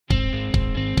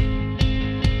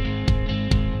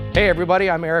Hey everybody,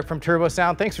 I'm Eric from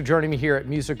Turbosound. Thanks for joining me here at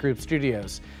Music Group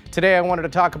Studios. Today I wanted to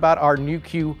talk about our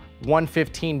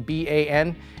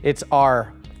NuQ115B-AN. It's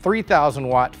our 3,000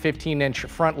 watt, 15-inch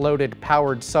front-loaded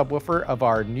powered subwoofer of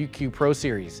our NuQ Pro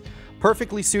series.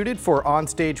 Perfectly suited for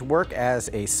on-stage work as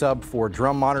a sub for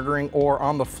drum monitoring or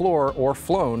on the floor or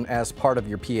flown as part of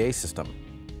your PA system.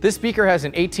 This speaker has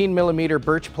an 18mm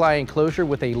birch ply enclosure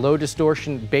with a low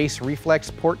distortion bass reflex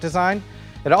port design.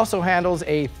 It also handles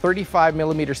a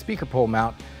 35mm speaker pole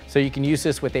mount, so you can use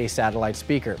this with a satellite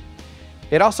speaker.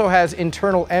 It also has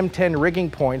internal M10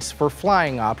 rigging points for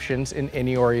flying options in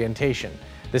any orientation.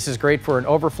 This is great for an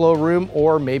overflow room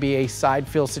or maybe a side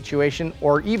fill situation,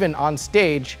 or even on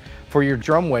stage for your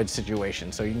drum wedge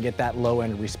situation, so you can get that low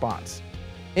end response.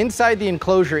 Inside the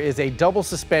enclosure is a double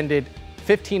suspended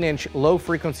 15-inch low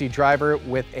frequency driver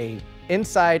with a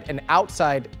inside and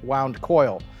outside wound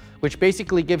coil, which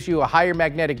basically gives you a higher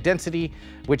magnetic density,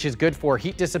 which is good for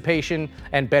heat dissipation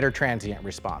and better transient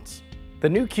response. The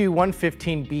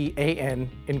NuQ115B-AN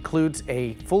includes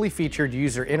a fully featured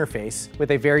user interface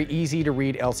with a very easy to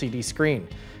read LCD screen.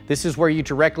 This is where you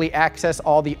directly access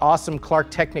all the awesome KLARK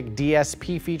TEKNIK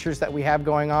DSP features that we have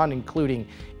going on, including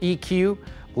EQ,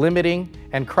 limiting,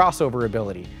 and crossover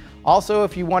ability. Also,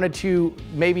 if you wanted to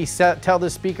maybe tell the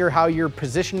speaker how you're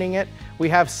positioning it, we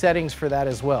have settings for that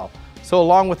as well. So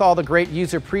along with all the great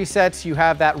user presets, you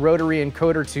have that rotary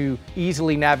encoder to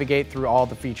easily navigate through all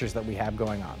the features that we have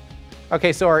going on.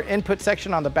 Okay, so our input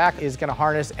section on the back is going to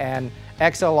harness an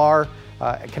XLR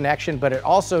connection, but it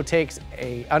also takes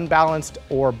a unbalanced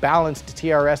or balanced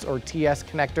TRS or TS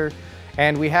connector.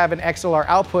 And we have an XLR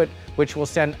output, which will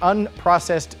send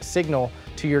unprocessed signal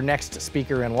to your next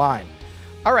speaker in line.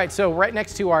 All right, so right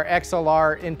next to our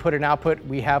XLR input and output,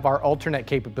 we have our ULTRANET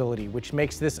capability, which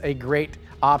makes this a great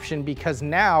option because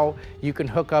now you can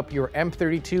hook up your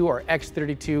M32 or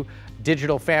X32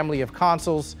 digital family of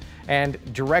consoles and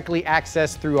directly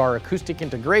access through our acoustic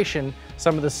integration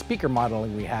some of the speaker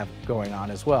modeling we have going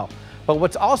on as well. But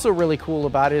what's also really cool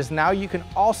about it is now you can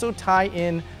also tie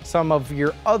in some of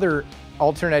your other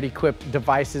ULTRANET equipped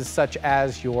devices such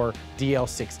as your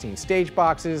DL16 stage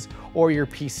boxes or your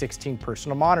P16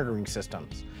 personal monitoring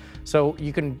systems. So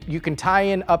you can tie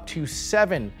in up to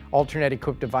 7 ULTRANET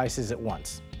equipped devices at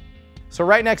once. So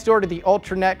right next door to the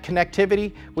ULTRANET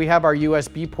connectivity, we have our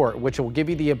USB port, which will give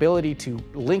you the ability to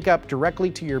link up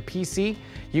directly to your PC.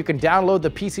 You can download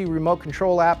the PC remote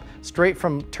control app straight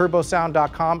from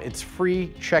turbosound.com. It's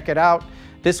free, check it out.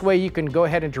 This way you can go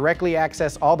ahead and directly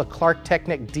access all the KLARK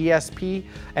TEKNIK DSP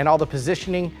and all the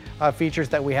positioning features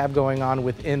that we have going on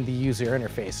within the user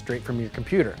interface straight from your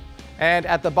computer. And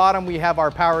at the bottom we have our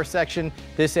power section.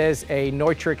 This is a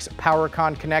Neutrix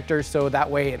PowerCon connector, so that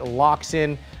way it locks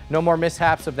in. No more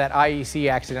mishaps of that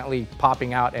IEC accidentally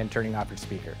popping out and turning off your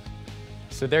speaker.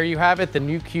 So there you have it, the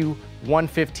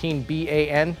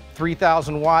NuQ115B-AN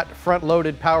 3,000 watt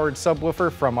front-loaded powered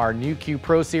subwoofer from our NuQ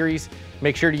Pro series.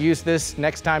 Make sure to use this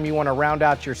next time you want to round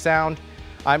out your sound.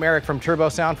 I'm Eric from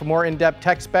Turbosound. For more in-depth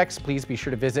tech specs, please be sure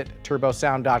to visit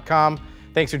turbosound.com.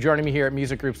 Thanks for joining me here at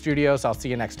Music Group Studios. I'll see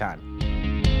you next time.